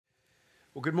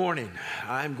Well, good morning.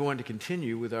 I'm going to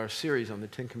continue with our series on the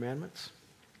Ten Commandments.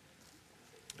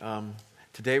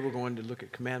 Today we're going to look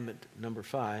at commandment number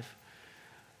 5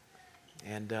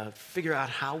 and figure out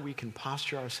how we can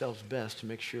posture ourselves best to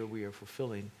make sure we are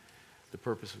fulfilling the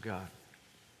purpose of God.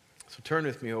 So turn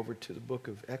with me over to the book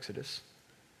of Exodus.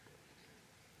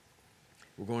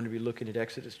 We're going to be looking at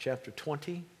Exodus chapter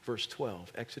 20, verse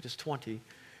 12. Exodus 20,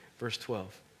 verse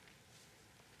 12.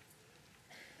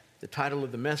 The title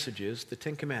of the message is The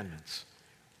Ten Commandments,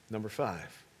 number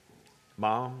 5.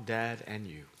 Mom, Dad, and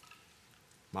you.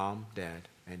 Mom, Dad,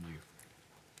 and you.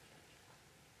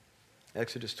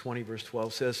 Exodus 20, verse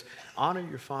 12 says, "Honor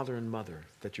your father and mother,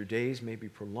 that your days may be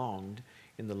prolonged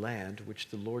in the land which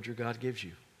the Lord your God gives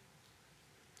you."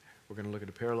 We're going to look at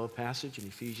a parallel passage in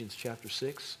Ephesians chapter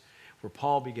 6, where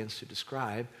Paul begins to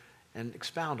describe and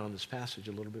expound on this passage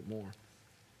a little bit more.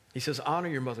 He says, "Honor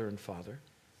your mother and father,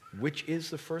 which is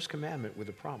the first commandment with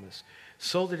a promise,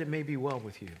 so that it may be well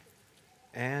with you,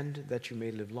 and that you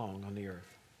may live long on the earth."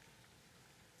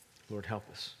 Lord, help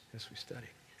us as we study.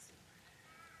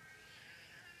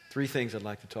 3 things I'd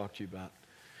like to talk to you about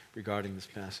regarding this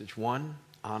passage. 1,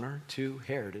 honor. 2,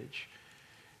 heritage.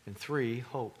 And 3,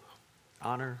 hope.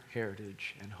 Honor,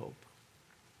 heritage, and hope.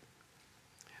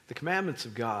 The commandments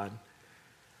of God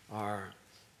are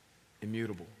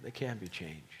immutable. They can't be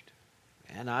changed.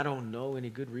 And I don't know any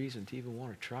good reason to even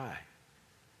want to try.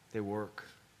 They work.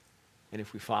 And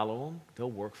if we follow them,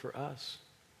 they'll work for us.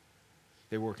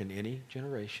 They work in any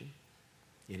generation,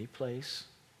 any place,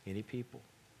 any people.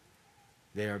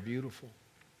 They are beautiful.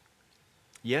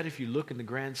 Yet if you look in the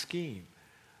grand scheme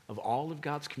of all of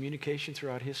God's communication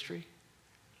throughout history,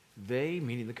 they,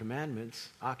 meaning the commandments,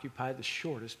 occupy the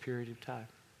shortest period of time.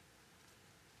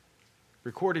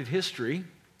 Recorded history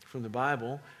from the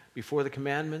Bible before the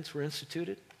commandments were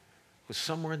instituted was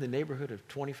somewhere in the neighborhood of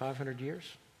 2,500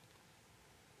 years.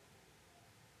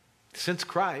 Since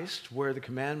Christ, where the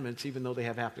commandments, even though they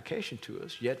have application to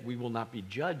us, yet we will not be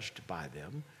judged by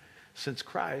them, since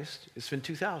Christ, it's been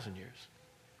 2,000 years.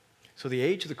 So the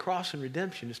age of the cross and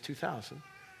redemption is 2,000.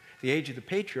 The age of the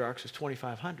patriarchs is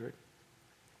 2,500.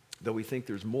 Though we think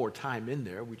there's more time in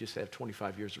there, we just have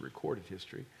 25 years of recorded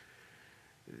history.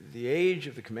 The age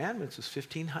of the commandments is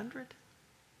 1,500.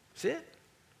 That's it.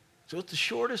 So it's the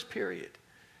shortest period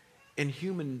in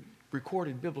human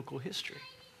recorded biblical history.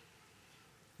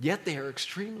 Yet they are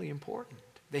extremely important.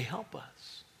 They help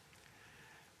us.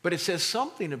 But it says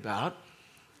something about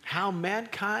how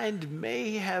mankind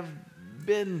may have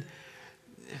been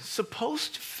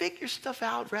supposed to figure stuff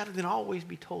out rather than always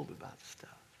be told about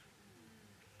stuff.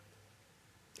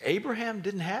 Abraham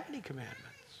didn't have any commandments.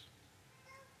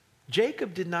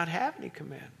 Jacob did not have any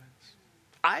commandments.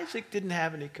 Isaac didn't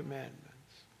have any commandments.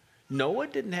 Noah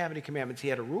didn't have any commandments. He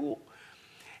had a rule.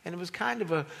 And it was kind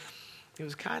of a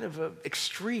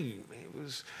extreme. It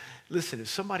was, listen, if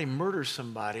somebody murders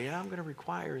somebody, I'm going to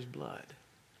require his blood.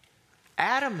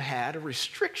 Adam had a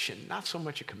restriction, not so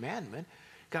much a commandment.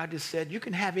 God just said, you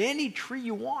can have any tree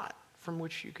you want from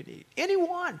which you can eat. Any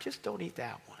one, just don't eat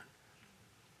that one.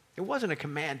 It wasn't a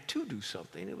command to do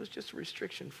something. It was just a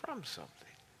restriction from something.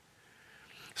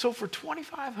 So for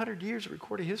 2,500 years of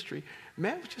recorded history,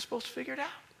 man was just supposed to figure it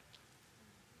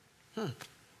out.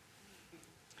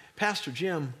 Pastor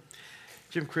Jim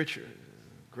Critcher,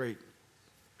 great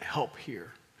help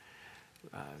here,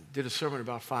 did a sermon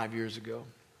about 5 years ago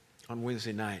on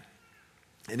Wednesday night.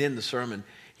 And in the sermon,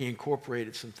 he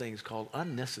incorporated some things called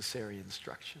unnecessary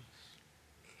instructions.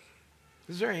 It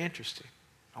was very interesting.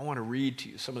 I want to read to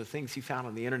you some of the things he found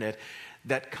on the internet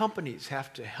that companies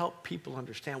have to help people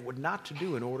understand what not to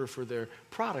do in order for their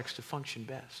products to function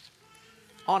best.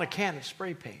 On a can of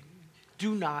spray paint,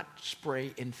 do not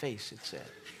spray in face, it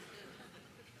said.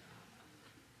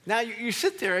 Now you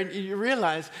sit there and you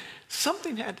realize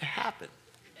something had to happen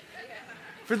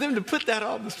for them to put that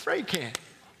on the spray can.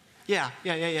 Yeah.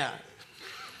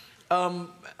 On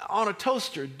a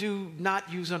toaster, do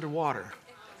not use underwater.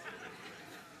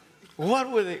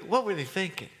 What were they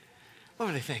thinking?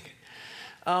 On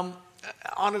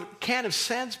a can of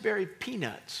Sainsbury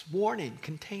peanuts, warning,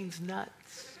 contains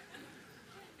nuts.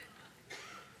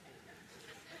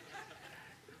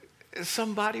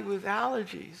 Somebody with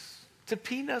allergies to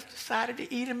peanuts decided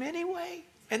to eat them anyway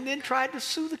and then tried to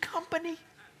sue the company.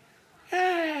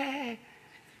 Hey.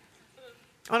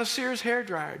 On a Sears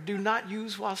hairdryer, do not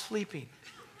use while sleeping.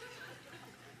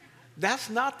 That's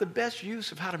not the best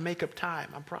use of how to make up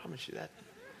time. I promise you that.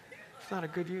 It's not a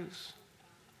good use.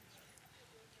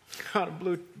 On a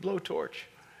blowtorch,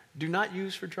 do not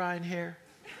use for drying hair.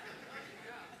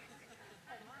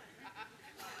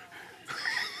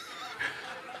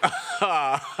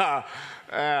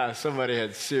 Somebody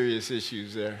had serious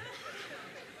issues there.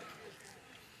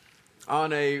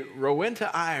 On a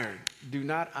Rowenta iron, do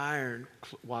not iron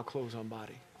while clothes on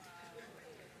body.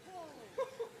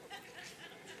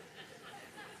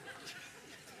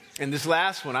 And this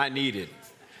last one I needed.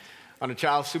 On a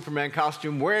child's Superman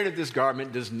costume, wearing of this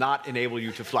garment does not enable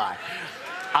you to fly.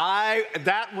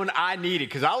 That one I needed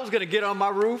because I was going to get on my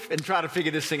roof and try to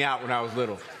figure this thing out when I was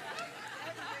little.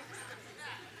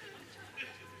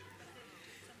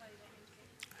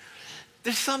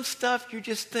 There's some stuff you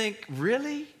just think,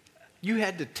 really? You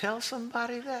had to tell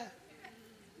somebody that?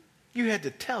 You had to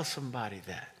tell somebody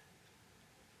that.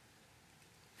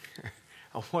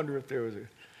 I wonder if there was a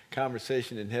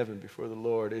conversation in heaven before the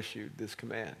Lord issued this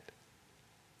command.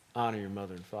 Honor your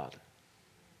mother and father.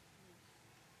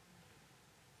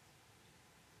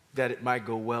 That it might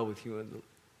go well with you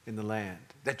in the land.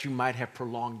 That you might have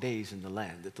prolonged days in the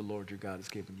land that the Lord your God has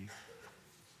given you.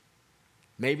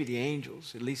 Maybe the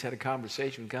angels at least had a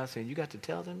conversation with God saying, you got to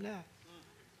tell them that.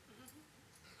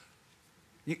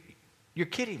 You're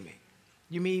kidding me.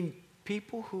 You mean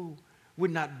people who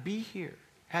would not be here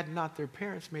had not their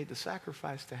parents made the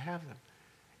sacrifice to have them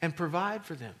and provide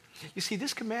for them. You see,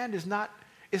 this command is not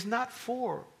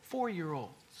for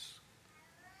 4-year-olds.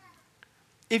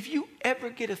 If you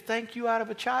ever get a thank you out of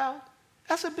a child,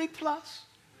 that's a big plus.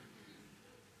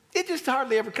 It just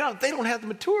hardly ever comes. They don't have the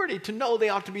maturity to know they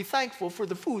ought to be thankful for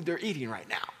the food they're eating right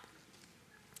now.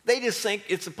 They just think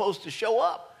it's supposed to show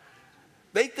up.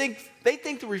 They think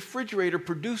the refrigerator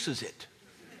produces it.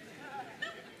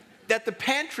 That the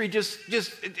pantry just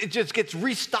gets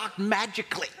restocked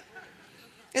magically.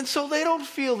 And so they don't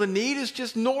feel the need. It's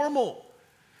just normal.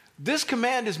 This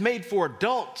command is made for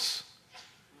adults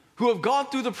who have gone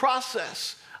through the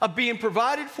process of being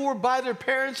provided for by their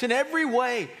parents in every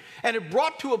way and are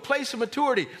brought to a place of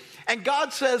maturity. And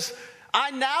God says,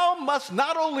 I now must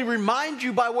not only remind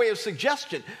you by way of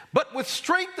suggestion, but with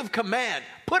strength of command,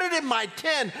 put it in my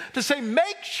 10 to say,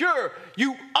 make sure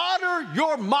you honor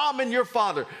your mom and your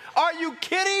father. Are you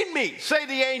kidding me? Say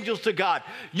the angels to God.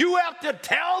 You have to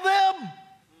tell them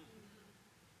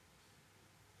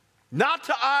not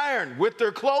to iron with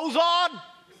their clothes on.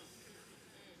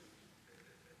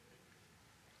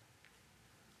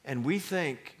 And we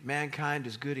think mankind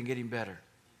is good and getting better.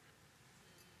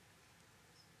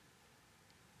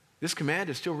 This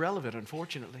command is still relevant,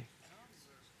 unfortunately.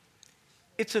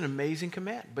 It's an amazing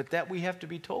command, but that we have to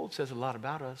be told says a lot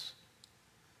about us.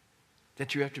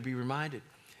 That you have to be reminded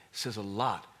says a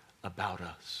lot about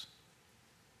us.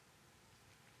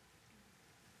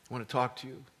 I want to talk to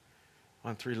you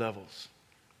on 3 levels.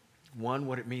 1,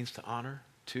 what it means to honor.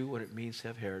 2, what it means to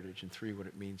have heritage. And 3, what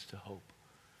it means to hope.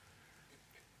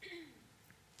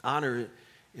 Honor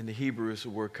in the Hebrew is the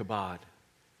word kabod.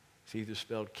 It's either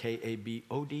spelled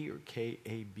K-A-B-O-D or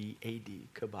K-A-B-A-D,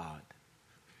 kabod.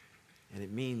 And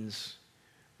it means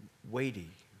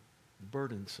weighty,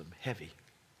 burdensome, heavy.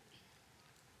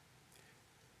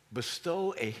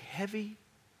 Bestow a heavy,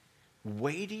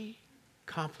 weighty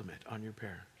compliment on your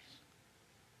parents,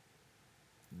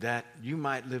 that you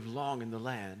might live long in the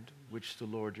land which the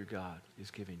Lord your God is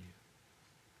giving you.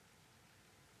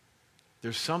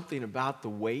 There's something about the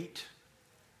weight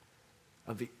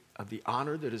of the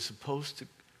honor that is supposed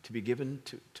to be given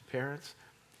to parents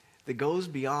that goes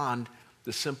beyond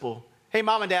the simple, hey,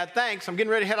 mom and dad, thanks, I'm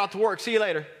getting ready to head out to work, see you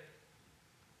later.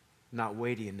 Not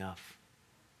weighty enough.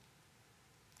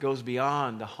 Goes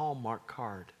beyond the Hallmark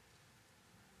card.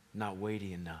 Not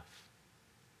weighty enough.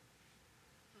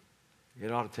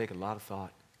 It ought to take a lot of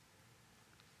thought.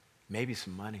 Maybe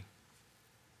some money.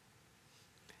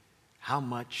 How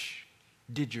much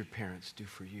did your parents do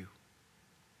for you?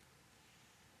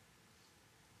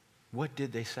 What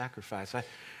did they sacrifice? I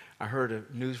heard a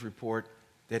news report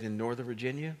that in Northern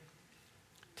Virginia,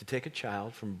 to take a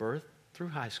child from birth through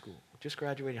high school, just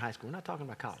graduating high school, we're not talking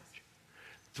about college,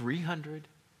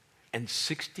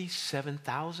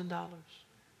 $367,000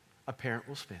 a parent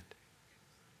will spend.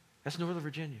 That's Northern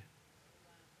Virginia.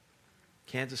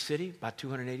 Kansas City, about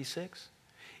 286.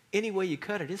 Any way you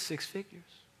cut it, it's 6 figures.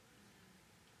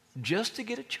 Just to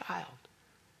get a child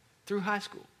through high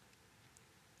school.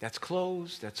 That's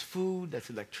clothes, that's food, that's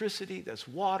electricity, that's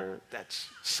water, that's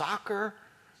soccer,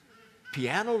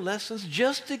 piano lessons,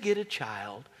 just to get a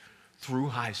child through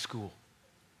high school.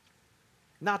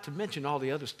 Not to mention all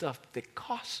the other stuff that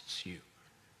costs you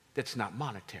that's not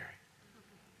monetary.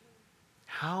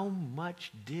 How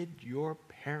much did your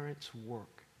parents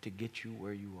work to get you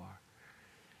where you are?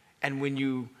 And when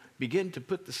you begin to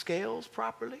put the scales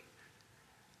properly,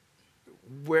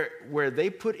 where they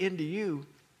put into you,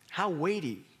 how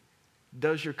weighty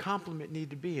does your compliment need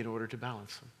to be in order to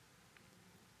balance them?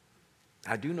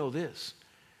 I do know this,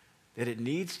 that it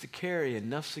needs to carry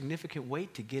enough significant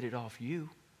weight to get it off you.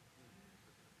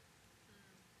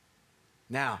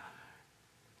 Now,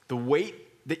 the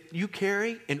weight that you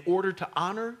carry in order to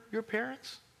honor your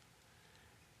parents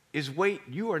is weight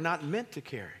you are not meant to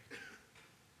carry.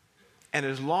 And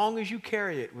as long as you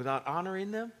carry it without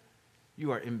honoring them,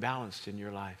 you are imbalanced in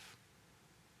your life,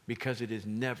 because it is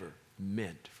never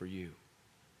meant for you.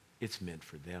 It's meant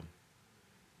for them.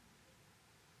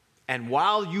 And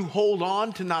while you hold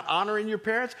on to not honoring your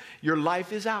parents, your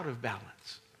life is out of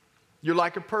balance. You're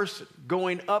like a person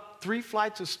going up 3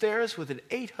 flights of stairs with an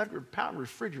 800-pound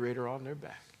refrigerator on their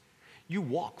back. You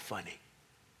walk funny.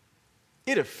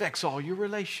 It affects all your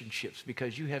relationships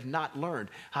because you have not learned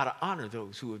how to honor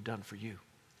those who have done for you.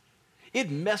 It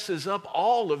messes up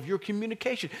all of your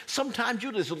communication. Sometimes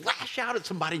you just lash out at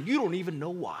somebody and you don't even know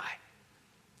why.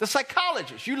 The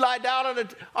psychologist, you lie down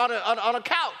on a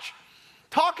couch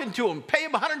talking to them, pay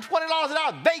them $120 an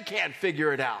hour. They can't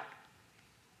figure it out.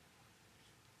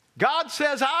 God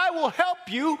says, I will help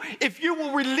you if you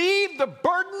will relieve the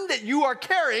burden that you are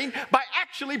carrying by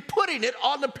actually putting it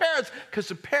on the parents, because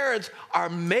the parents are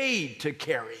made to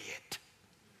carry it.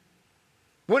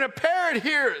 When a parent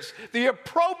hears the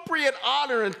appropriate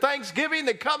honor and thanksgiving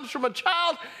that comes from a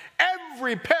child,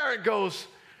 every parent goes,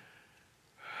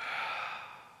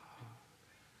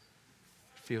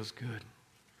 feels good.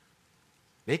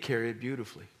 They carry it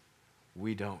beautifully.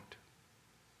 We don't.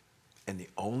 And the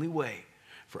only way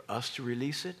for us to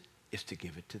release it is to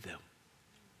give it to them.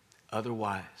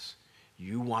 Otherwise,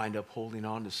 you wind up holding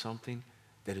on to something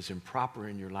that is improper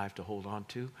in your life to hold on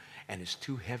to, and it's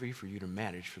too heavy for you to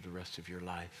manage for the rest of your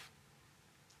life.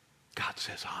 God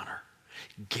says honor.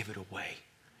 Give it away.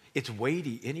 It's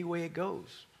weighty any way it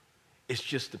goes. It's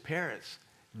just the parents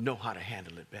know how to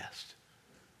handle it best.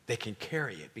 They can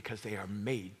carry it because they are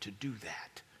made to do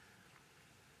that.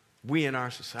 We in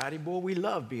our society, boy, we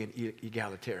love being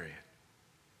egalitarian.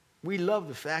 We love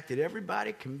the fact that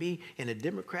everybody can be in a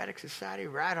democratic society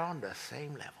right on the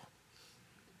same level.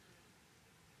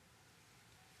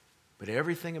 But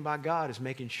everything about God is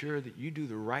making sure that you do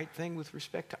the right thing with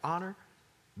respect to honor,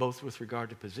 both with regard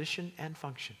to position and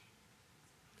function.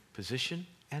 Position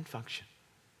and function.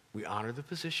 We honor the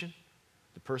position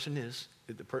the person is,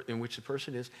 in which the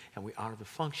person is, and we honor the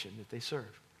function that they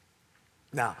serve.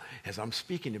 Now, as I'm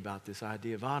speaking about this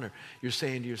idea of honor, you're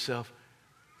saying to yourself,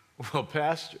 well,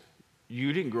 Pastor,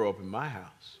 you didn't grow up in my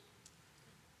house.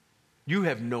 You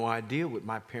have no idea what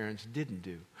my parents didn't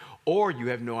do. Or you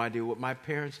have no idea what my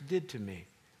parents did to me.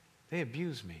 They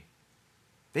abused me.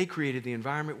 They created the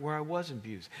environment where I was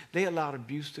abused. They allowed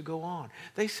abuse to go on.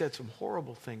 They said some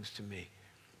horrible things to me.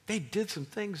 They did some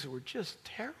things that were just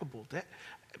terrible.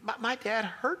 My dad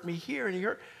hurt me here and he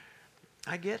hurt.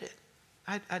 I get it.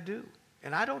 I do.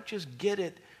 And I don't just get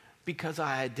it because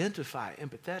I identify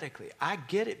empathetically. I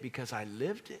get it because I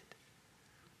lived it.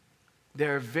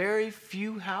 There are very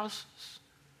few houses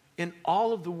in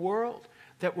all of the world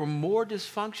that were more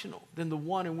dysfunctional than the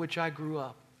one in which I grew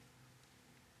up.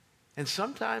 And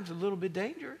sometimes a little bit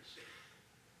dangerous.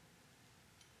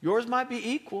 Yours might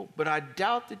be equal, but I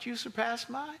doubt that you surpass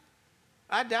mine.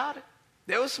 I doubt it.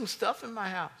 There was some stuff in my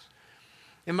house.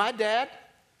 And my dad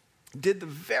did the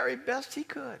very best he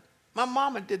could. My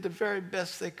mama did the very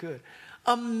best they could.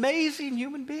 Amazing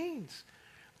human beings.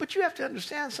 But you have to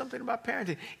understand something about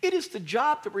parenting. It is the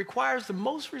job that requires the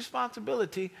most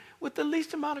responsibility with the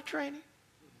least amount of training.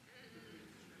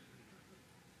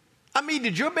 I mean,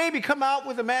 did your baby come out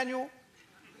with a manual?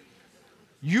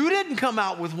 You didn't come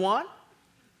out with one.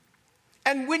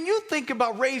 And when you think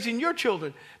about raising your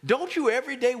children, don't you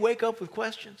every day wake up with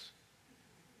questions?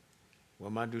 What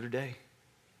am I going to do today?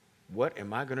 What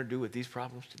am I going to do with these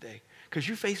problems today? Because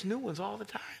you face new ones all the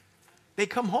time. They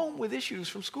come home with issues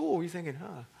from school. You're thinking,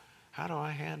 how do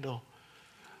I handle?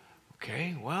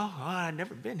 Okay, well, I've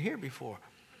never been here before.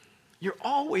 You're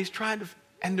always trying to,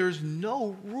 and there's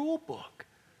no rule book.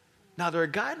 Now, there are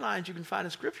guidelines you can find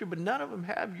in Scripture, but none of them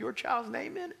have your child's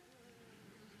name in it.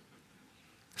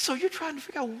 So you're trying to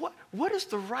figure out what is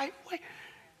the right way.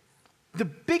 The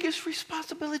biggest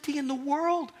responsibility in the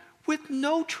world with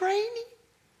no training.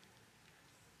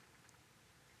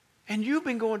 And you've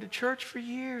been going to church for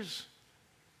years.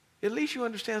 At least you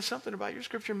understand something about your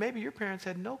Scripture. Maybe your parents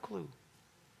had no clue.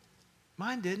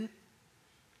 Mine didn't.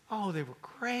 Oh, they were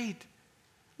great.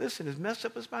 Listen, as messed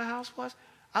up as my house was,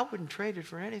 I wouldn't trade it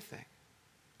for anything.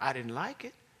 I didn't like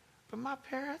it, but my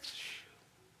parents,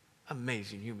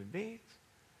 amazing human beings,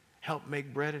 helped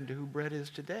make bread into who bread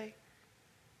is today.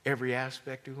 Every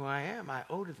aspect of who I am, I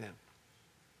owe to them.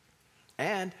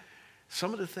 And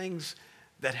some of the things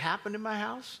that happened in my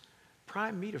house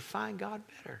prime me to find God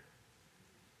better.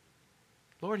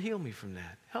 Lord, heal me from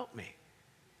that. Help me.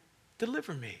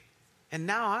 Deliver me. And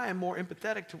now I am more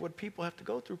empathetic to what people have to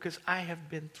go through because I have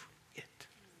been through it.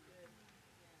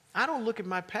 I don't look at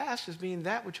my past as being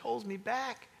that which holds me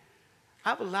back.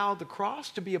 I've allowed the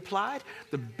cross to be applied.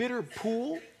 The bitter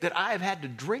pool that I have had to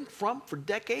drink from for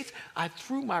decades, I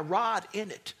threw my rod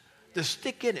in it, the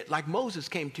stick in it, like Moses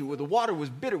came to, where the water was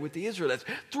bitter with the Israelites.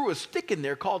 Threw a stick in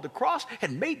there called the cross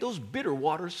and made those bitter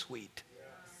waters sweet.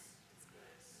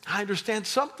 I understand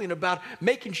something about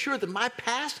making sure that my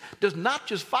past does not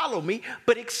just follow me,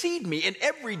 but exceed me. And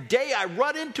every day I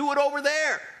run into it over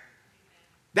there.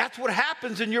 That's what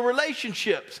happens in your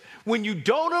relationships. When you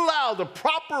don't allow the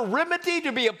proper remedy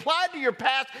to be applied to your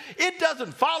past, it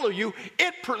doesn't follow you,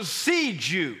 it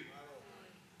precedes you.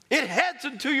 It heads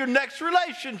into your next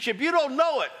relationship. You don't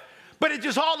know it. But it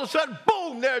just all of a sudden,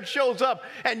 boom, there it shows up.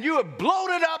 And you have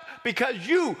blown it up because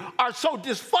you are so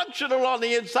dysfunctional on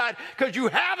the inside because you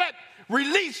haven't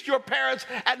released your parents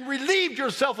and relieved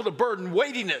yourself of the burden,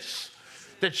 weightiness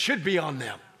that should be on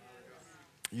them.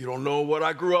 You don't know what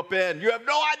I grew up in. You have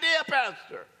no idea,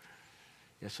 Pastor.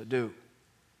 Yes, I do.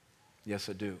 Yes,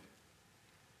 I do.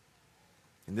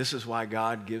 And this is why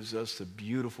God gives us the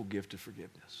beautiful gift of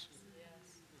forgiveness.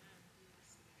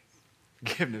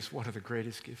 Forgiveness, one of the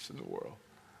greatest gifts in the world.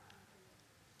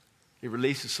 It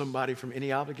releases somebody from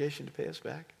any obligation to pay us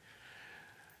back.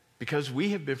 Because we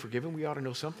have been forgiven, we ought to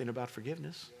know something about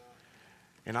forgiveness.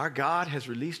 And our God has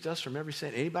released us from every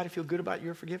sin. Anybody feel good about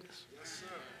your forgiveness? Yes, sir.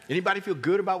 Anybody feel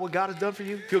good about what God has done for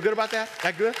you? Feel good about that?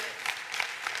 That good?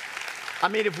 I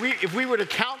mean, if we were to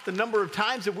count the number of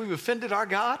times that we've offended our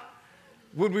God,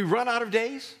 would we run out of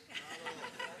days?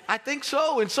 I think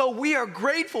so. And so we are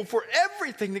grateful for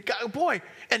everything that God, boy,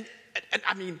 and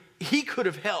I mean, he could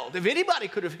have held, if anybody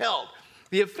could have held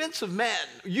the offense of man,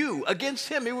 you, against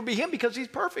him, it would be him because he's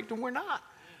perfect and we're not.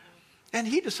 And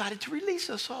he decided to release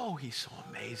us. Oh, he's so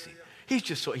amazing. He's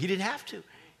just so, he didn't have to.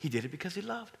 He did it because he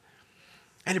loved.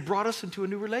 And it brought us into a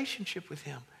new relationship with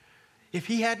him. If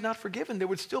he had not forgiven, there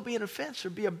would still be an offense or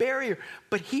be a barrier.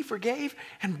 But he forgave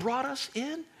and brought us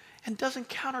in and doesn't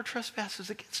count our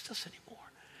trespasses against us anymore.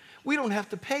 We don't have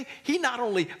to pay. He not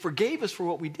only forgave us for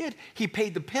what we did, he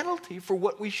paid the penalty for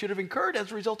what we should have incurred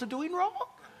as a result of doing wrong.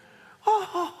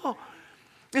 Oh.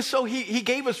 And so he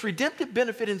gave us redemptive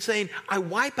benefit in saying, I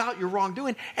wipe out your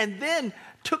wrongdoing, and then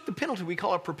took the penalty, we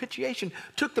call it propitiation,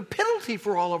 took the penalty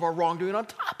for all of our wrongdoing on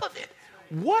top of it.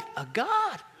 What a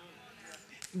God.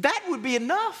 That would be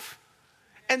enough.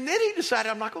 And then he decided,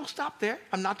 I'm not going to stop there.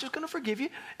 I'm not just going to forgive you,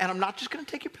 and I'm not just going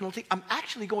to take your penalty. I'm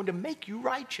actually going to make you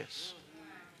righteous.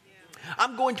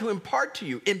 I'm going to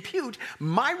impute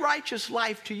my righteous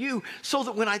life to you so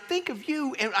that when I think of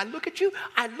you and I look at you,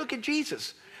 I look at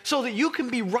Jesus so that you can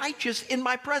be righteous in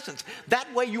my presence.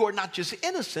 That way you are not just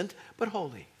innocent, but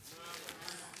holy.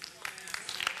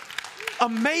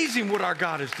 Amazing what our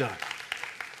God has done.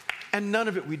 And none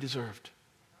of it we deserved.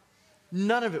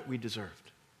 None of it we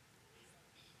deserved.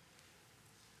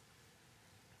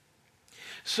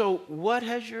 So what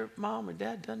has your mom or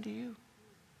dad done to you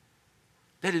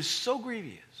that is so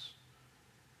grievous,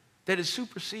 that it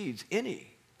supersedes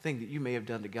anything that you may have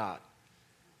done to God,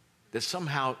 that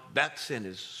somehow that sin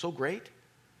is so great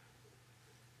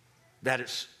that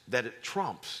it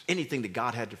trumps anything that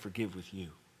God had to forgive with you?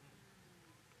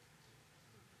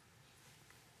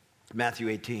 Matthew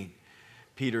 18,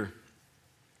 Peter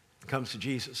comes to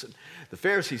Jesus, and the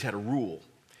Pharisees had a rule,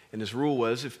 and this rule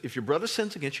was if your brother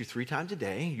sins against you 3 times a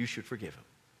day, you should forgive him.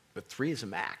 But 3 is a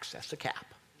max. That's the cap.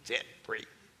 That's it, 3.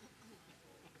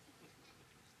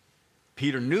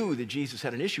 Peter knew that Jesus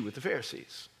had an issue with the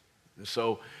Pharisees. And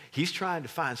so he's trying to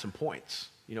find some points.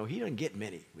 You know, he doesn't get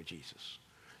many with Jesus.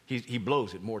 He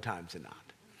blows it more times than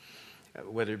not.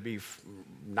 Whether it be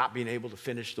not being able to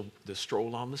finish the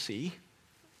stroll on the sea,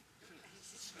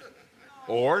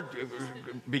 or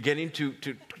beginning to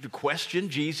question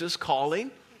Jesus' calling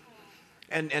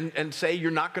and say, you're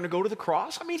not going to go to the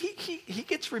cross. I mean, he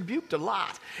gets rebuked a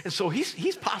lot. And so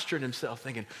he's posturing himself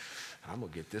thinking, I'm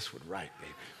going to get this one right,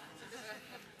 baby.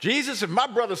 Jesus, if my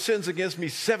brother sins against me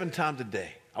 7 times a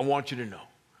day, I want you to know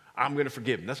I'm going to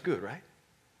forgive him. That's good, right?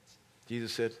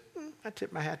 Jesus said, I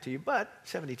tip my hat to you, but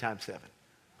 70 times 7.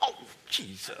 Oh,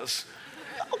 Jesus.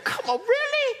 Oh, come on,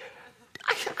 really?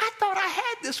 I thought I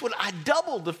had this one. I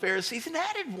doubled the Pharisees and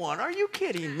added 1. Are you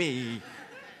kidding me?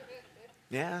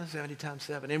 Yeah, 70 times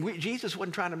 7. And Jesus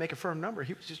wasn't trying to make a firm number.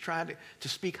 He was just trying to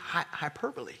speak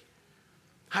hyperbolically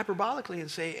and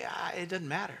say, it doesn't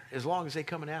matter. As long as they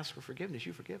come and ask for forgiveness,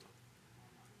 you forgive them.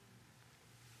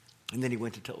 And then he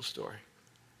went to tell a story.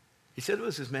 He said it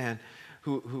was this man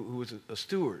who was a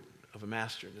steward of a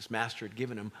master. And this master had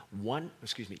given him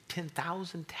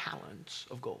 10,000 talents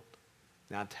of gold.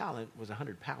 Now, a talent was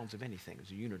 100 pounds of anything. It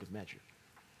was a unit of measure.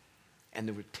 And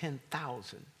there were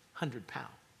 10,000, 100 pounds.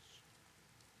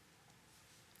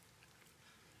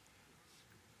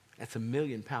 That's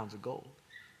 1,000,000 pounds of gold.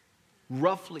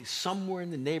 Roughly somewhere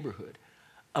in the neighborhood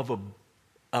of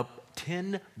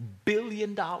 $10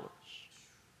 billion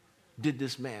did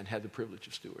this man have the privilege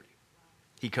of stewarding.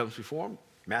 He comes before him.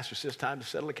 Master says, time to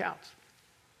settle accounts.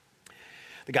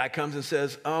 The guy comes and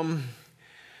says,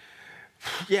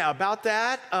 yeah, about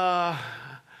that, I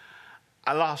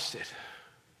lost it.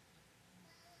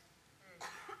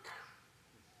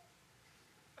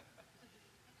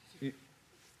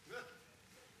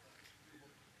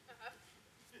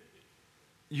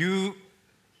 You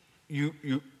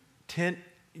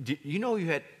know you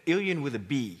had illion with a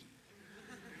B.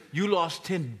 You lost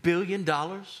 $10 billion?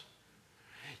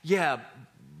 Yeah,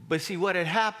 but see what had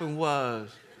happened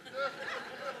was,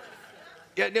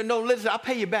 yeah, no, listen, I'll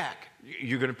pay you back.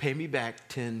 You're going to pay me back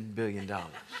 $10 billion.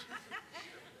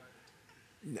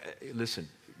 Listen,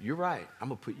 you're right. I'm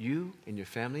going to put you and your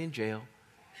family in jail.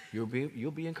 You'll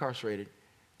be incarcerated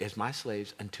as my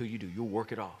slaves until you do. You'll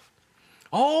work it off.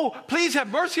 Oh, please have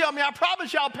mercy on me. I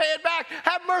promise you I'll pay it back.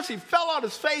 Have mercy. Fell on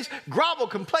his face, groveled,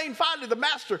 complained. Finally, the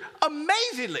master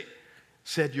amazingly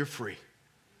said, you're free.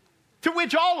 To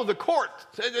which all of the court,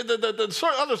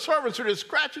 the other servants are just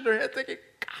scratching their head thinking,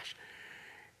 gosh,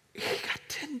 he got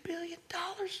 $10 billion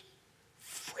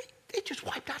free. They just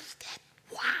wiped out his debt.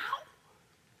 Wow.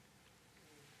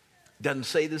 Doesn't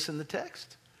say this in the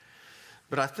text.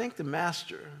 But I think the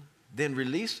master then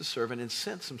released the servant and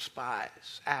sent some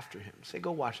spies after him. Say,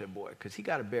 go watch that boy, because he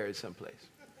got it buried someplace.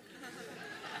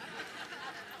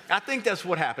 I think that's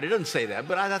what happened. It doesn't say that,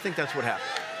 but I think that's what happened.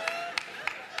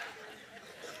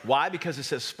 Why? Because it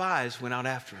says spies went out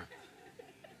after him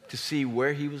to see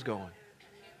where he was going.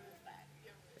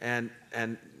 And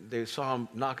they saw him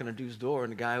knocking on a dude's door,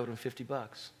 and the guy owed him $50.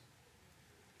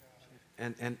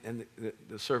 And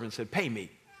the servant said, pay me.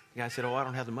 The guy said, oh, I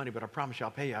don't have the money, but I promise you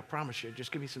I'll pay you. I promise you.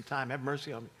 Just give me some time. Have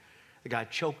mercy on me. The guy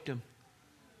choked him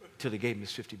until they gave him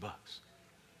his $50.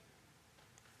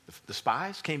 The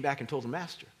spies came back and told the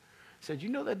master. Said, you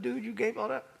know that dude you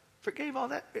forgave all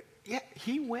that? Yeah,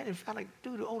 he went and found a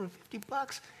dude who owed him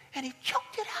 $50, and he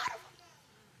choked it out of him.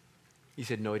 He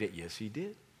said, no, he didn't. Yes, he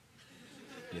did.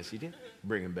 Yes, he did.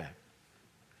 Bring him back.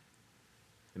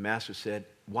 The master said,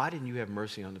 why didn't you have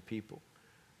mercy on the people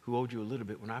who owed you a little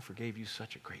bit when I forgave you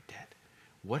such a great debt?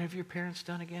 What have your parents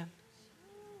done again?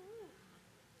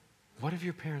 What have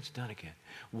your parents done again?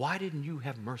 Why didn't you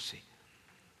have mercy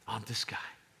on this guy?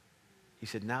 He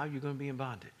said, now you're going to be in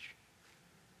bondage.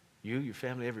 You, your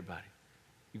family, everybody.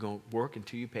 You're going to work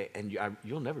until you pay. And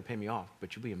you'll never pay me off,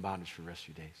 but you'll be in bondage for the rest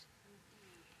of your days.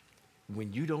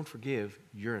 When you don't forgive,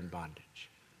 you're in bondage.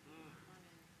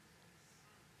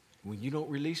 When you don't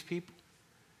release people.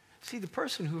 See, the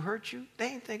person who hurt you, they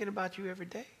ain't thinking about you every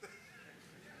day.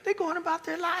 They're going about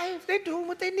their life. They're doing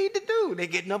what they need to do. They're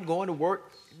getting up, going to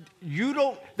work.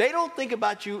 They don't think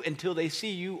about you until they see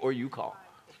you or you call.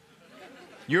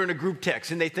 You're in a group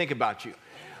text and they think about you.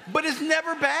 But it's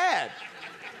never bad.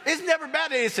 It's never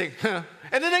bad. They think, huh?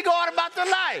 And then they go on about their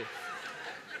life.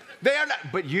 They are not.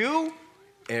 But you,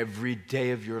 every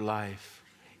day of your life,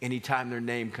 anytime their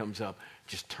name comes up,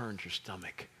 just turns your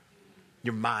stomach.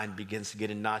 Your mind begins to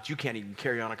get in knots. You can't even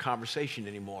carry on a conversation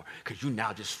anymore because you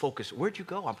now just focus. Where'd you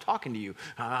go? I'm talking to you.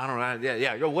 I don't know.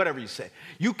 Yeah, whatever you say.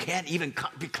 You can't even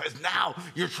come because now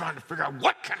you're trying to figure out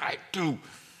what can I do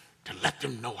to let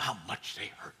them know how much they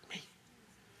hurt me.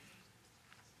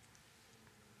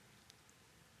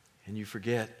 And you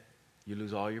forget, you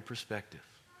lose all your perspective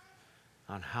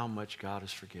on how much God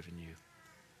has forgiven you.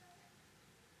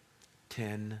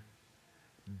 10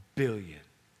 billion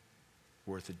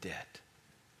worth of debt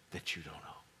that you don't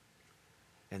owe.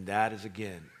 And that is,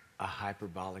 again, a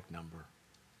hyperbolic number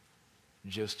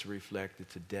just to reflect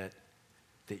it's a debt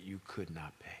that you could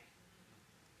not pay.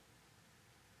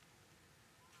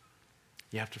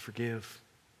 You have to forgive.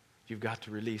 You've got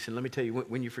to release. And let me tell you,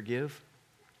 when you forgive,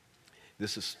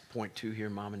 this is point 2 here,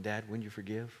 Mom and Dad, when you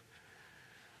forgive,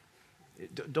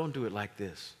 don't do it like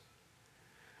this.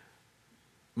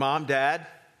 Mom, Dad,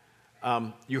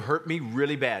 you hurt me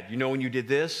really bad. You know when you did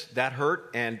this, that hurt,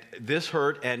 and this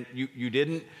hurt, and you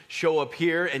didn't show up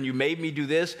here, and you made me do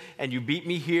this, and you beat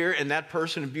me here, and that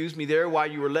person abused me there while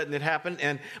you were letting it happen,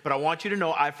 but I want you to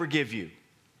know I forgive you.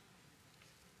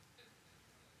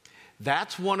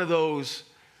 That's one of those,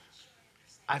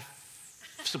 I'm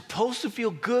supposed to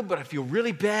feel good, but I feel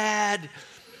really bad.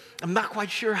 I'm not quite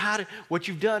sure how to. What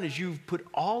you've done is you've put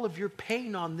all of your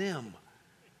pain on them.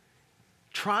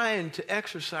 trying to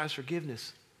exercise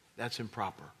forgiveness, that's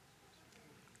improper.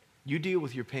 You deal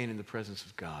with your pain in the presence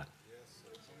of God.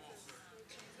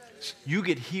 You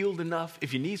get healed enough.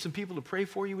 If you need some people to pray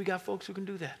for you, we got folks who can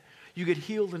do that. You get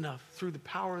healed enough through the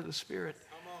power of the Spirit.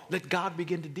 Let God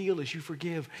begin to deal as you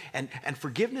forgive. And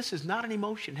forgiveness is not an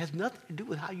emotion. It has nothing to do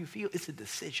with how you feel. It's a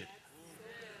decision.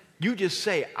 You just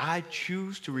say, I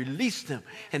choose to release them.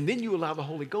 And then you allow the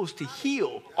Holy Ghost to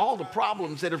heal all the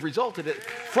problems that have resulted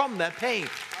from that pain,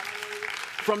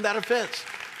 from that offense.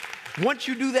 Once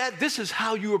you do that, this is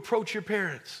how you approach your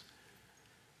parents.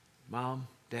 Mom,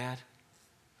 Dad,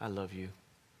 I love you.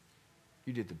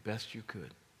 You did the best you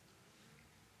could.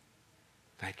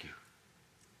 Thank you.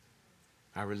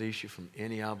 I release you from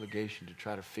any obligation to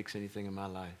try to fix anything in my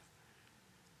life.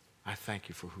 I thank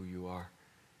you for who you are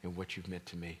and what you've meant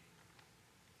to me.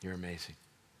 You're amazing.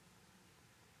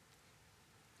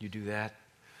 You do that,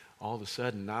 all of a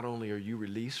sudden, not only are you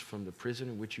released from the prison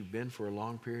in which you've been for a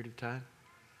long period of time,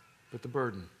 but the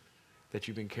burden that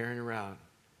you've been carrying around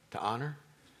to honor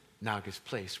now gets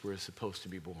placed where it's supposed to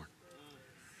be born.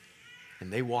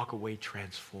 And they walk away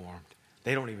transformed.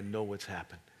 They don't even know what's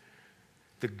happened.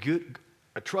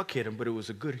 A truck hit them, but it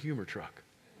was a good humor truck.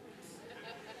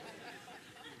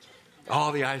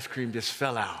 All the ice cream just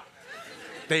fell out.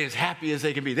 They're as happy as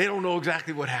they can be. They don't know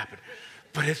exactly what happened.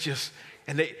 But it's just,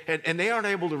 and they aren't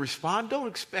able to respond. Don't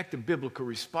expect a biblical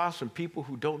response from people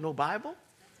who don't know Bible.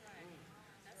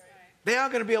 They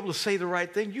aren't going to be able to say the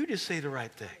right thing. You just say the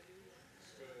right thing.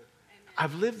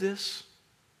 I've lived this.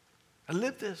 I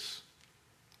lived this.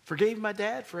 Forgave my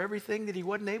dad for everything that he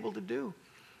wasn't able to do.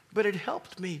 But it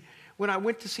helped me when I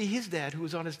went to see his dad, who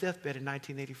was on his deathbed in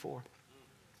 1984.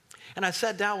 And I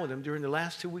sat down with him during the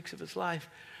last 2 weeks of his life.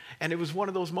 And it was one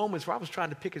of those moments where I was trying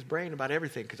to pick his brain about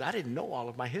everything because I didn't know all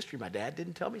of my history. My dad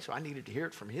didn't tell me, so I needed to hear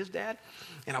it from his dad.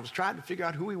 And I was trying to figure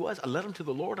out who he was. I led him to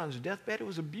the Lord on his deathbed. It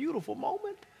was a beautiful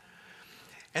moment.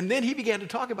 And then he began to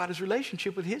talk about his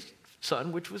relationship with his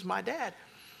son, which was my dad.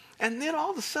 And then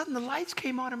all of a sudden the lights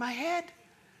came on in my head.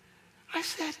 I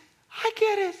said, I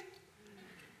get it.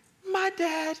 My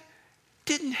dad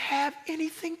didn't have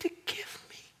anything to give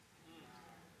me.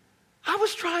 I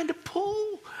was trying to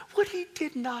pull what he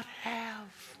did not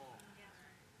have.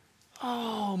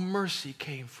 Oh, mercy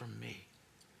came from me.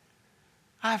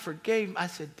 I forgave him. I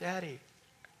said, Daddy,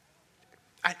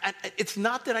 it's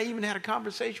not that I even had a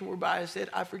conversation whereby I said,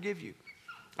 I forgive you.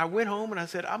 I went home and I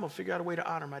said, I'm going to figure out a way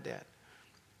to honor my dad.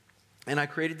 And I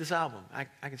created this album. I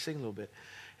can sing a little bit.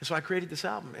 And so I created this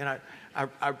album. And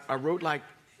I wrote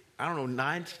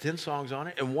 9 to 10 songs on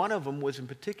it. And one of them was in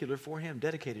particular for him,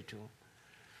 dedicated to him.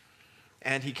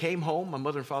 And he came home. My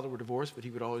mother and father were divorced, but he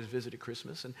would always visit at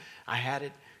Christmas. And I had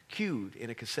it cued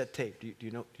in a cassette tape. Do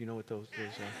you know what those are?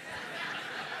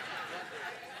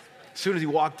 As soon as he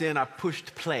walked in, I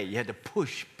pushed play. You had to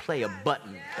push play a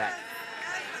button back.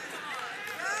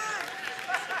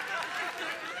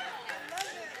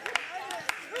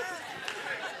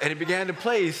 And he began to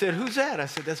play. He said, who's that? I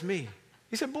said, that's me.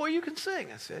 He said, boy, you can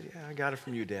sing. I said, yeah, I got it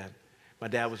from you, Dad. My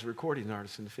dad was a recording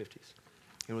artist in the 50s.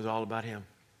 It was all about him.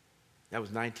 That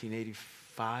was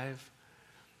 1985.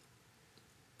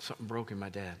 Something broke in my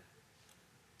dad.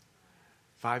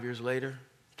 5 years later,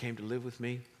 he came to live with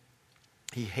me.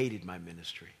 He hated my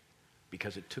ministry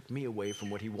because it took me away from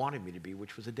what he wanted me to be,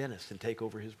 which was a dentist, and take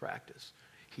over his practice.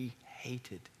 He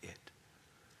hated it.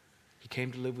 He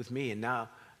came to live with me, and now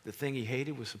the thing he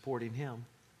hated was supporting him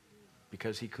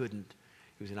because he couldn't.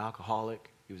 He was an alcoholic.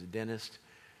 He was a dentist.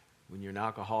 When you're an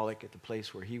alcoholic at the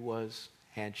place where he was,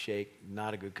 handshake,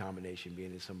 not a good combination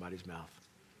being in somebody's mouth.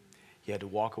 He had to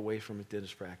walk away from his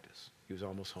dentist practice. He was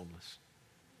almost homeless.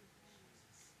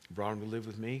 Brought him to live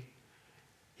with me.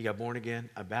 He got born again.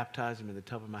 I baptized him in the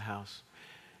tub of my house.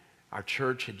 Our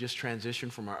church had just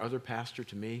transitioned from our other pastor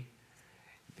to me.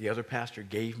 The other pastor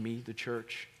gave me the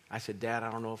church. I said, Dad,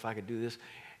 I don't know if I could do this.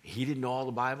 He didn't know all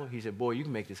the Bible. He said, boy, you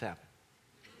can make this happen.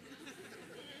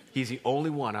 He's the only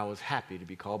one I was happy to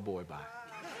be called boy by.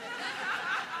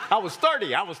 I was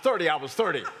 30.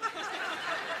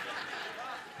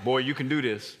 Boy, you can do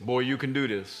this. Boy, you can do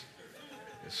this.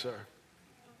 Yes, sir.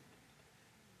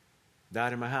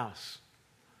 Died in my house.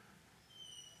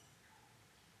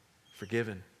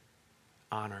 Forgiven,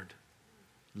 honored,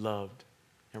 loved,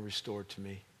 and restored to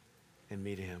me and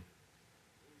me to him.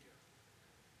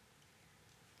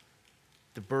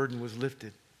 The burden was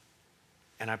lifted,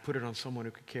 and I put it on someone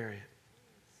who could carry it.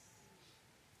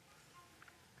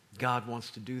 God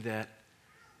wants to do that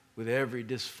with every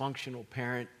dysfunctional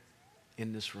parent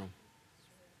in this room.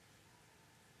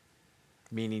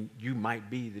 Meaning you might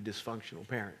be the dysfunctional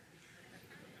parent.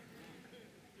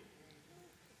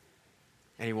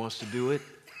 And he wants to do it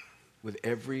with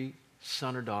every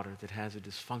son or daughter that has a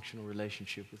dysfunctional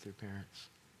relationship with their parents.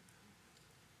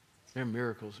 There are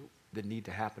miracles that need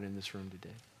to happen in this room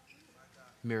today.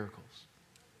 Miracles.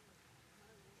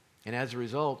 And as a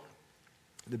result,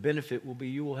 the benefit will be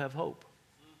you will have hope.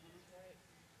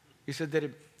 He said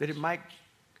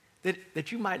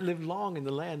that you might live long in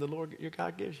the land the Lord your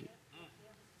God gives you.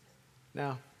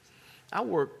 Now, I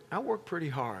work pretty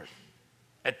hard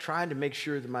at trying to make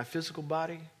sure that my physical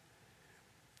body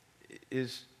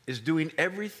is doing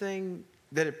everything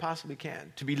that it possibly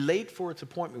can to be late for its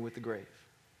appointment with the grave.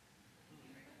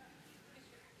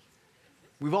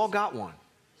 We've all got one.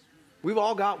 We've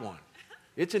all got one.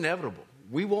 It's inevitable.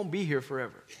 We won't be here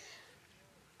forever.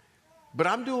 But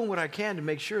I'm doing what I can to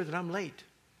make sure that I'm late.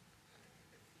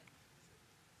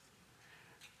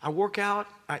 I work out,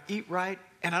 I eat right,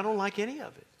 and I don't like any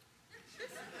of it.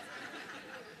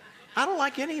 I don't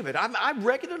like any of it. I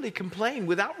regularly complain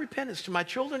without repentance to my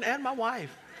children and my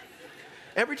wife.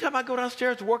 Every time I go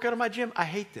downstairs to work out in my gym, I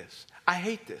hate this. I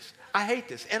hate this. I hate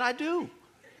this. And I do.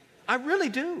 I really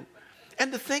do.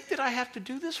 And to think that I have to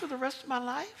do this for the rest of my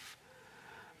life?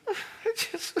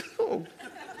 It's just, oh.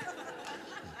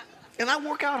 And I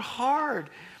work out hard.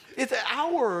 It's an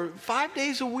hour, 5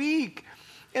 days a week.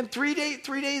 And 3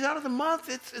 days out of the month,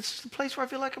 it's the place where I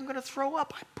feel like I'm going to throw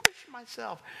up. I push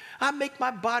myself. I make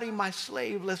my body my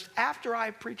slave, lest after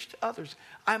I preach to others,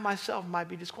 I myself might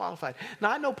be disqualified.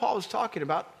 Now, I know Paul is talking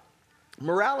about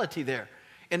morality there,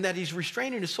 and that he's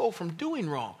restraining his soul from doing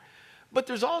wrong. But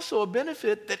there's also a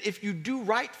benefit that if you do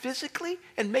right physically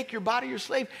and make your body your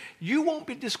slave, you won't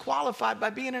be disqualified by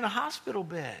being in a hospital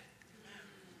bed.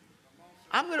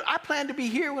 I plan to be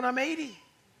here when I'm 80.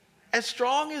 As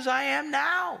strong as I am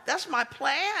now. That's my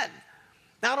plan.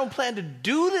 Now, I don't plan to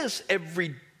do this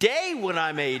every day when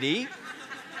I'm 80,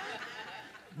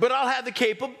 but I'll have the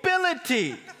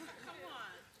capability.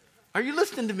 Are you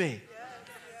listening to me?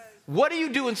 What are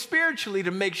you doing spiritually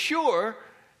to make sure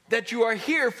that you are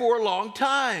here for a long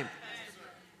time?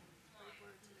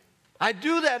 I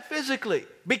do that physically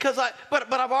because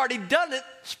but I've already done it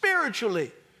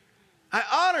spiritually.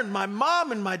 I honored my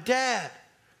mom and my dad.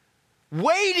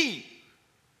 Weighty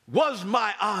was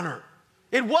my honor.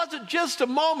 It wasn't just a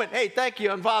moment. Hey, thank you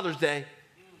on Father's Day.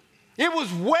 It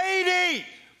was weighty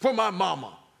for my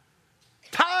mama.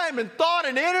 Time and thought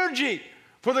and energy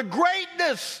for the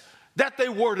greatness that they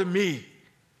were to me.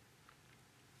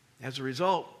 As a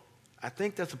result, I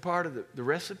think that's a part of the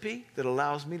recipe that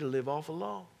allows me to live off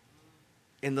alone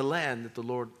in the land that the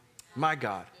Lord, my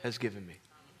God, has given me.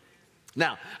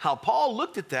 Now, how Paul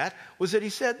looked at that was that he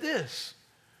said this.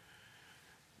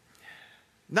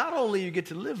 Not only you get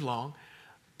to live long,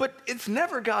 but it's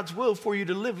never God's will for you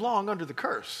to live long under the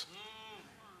curse.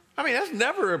 I mean, that's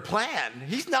never a plan.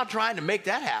 He's not trying to make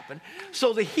that happen.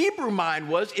 So the Hebrew mind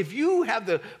was, if you have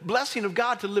the blessing of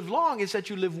God to live long, it's that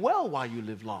you live well while you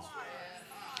live long.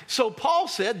 So Paul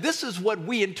said, this is what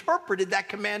we interpreted that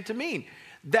command to mean,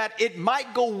 that it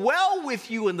might go well with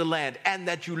you in the land and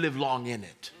that you live long in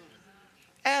it.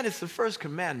 And it's the first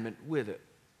commandment with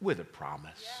a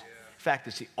promise. In fact,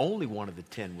 it's the only one of the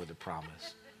 10 with a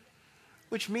promise.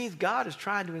 Which means God is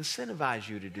trying to incentivize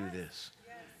you to do this.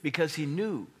 Because he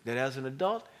knew that as an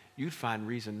adult, you'd find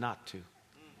reason not to.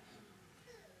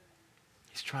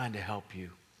 He's trying to help you.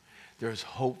 There's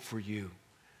hope for you.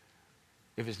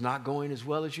 If it's not going as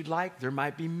well as you'd like, there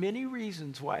might be many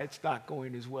reasons why it's not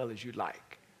going as well as you'd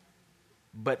like.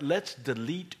 But let's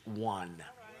delete one.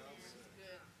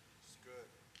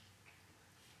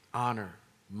 Honor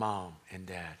mom and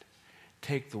dad.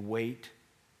 Take the weight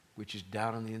which is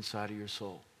down on the inside of your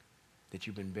soul that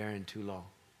you've been bearing too long.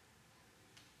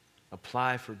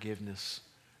 Apply forgiveness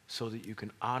so that you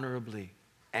can honorably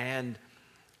and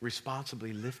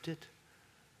responsibly lift it,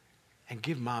 and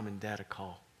give mom and dad a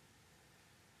call.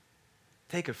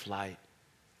 Take a flight.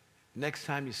 Next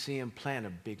time you see them, plan a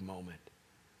big moment.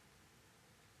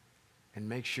 And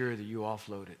make sure that you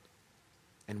offload it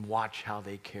and watch how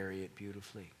they carry it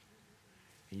beautifully.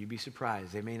 And you'd be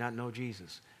surprised. They may not know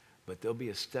Jesus, but they'll be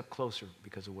a step closer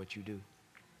because of what you do.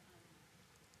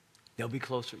 They'll be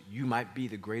closer. You might be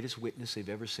the greatest witness they've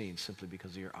ever seen simply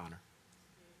because of your honor.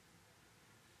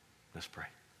 Let's pray.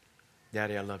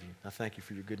 Daddy, I love you. I thank you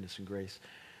for your goodness and grace.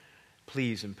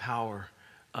 Please empower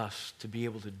us to be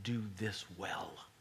able to do this well.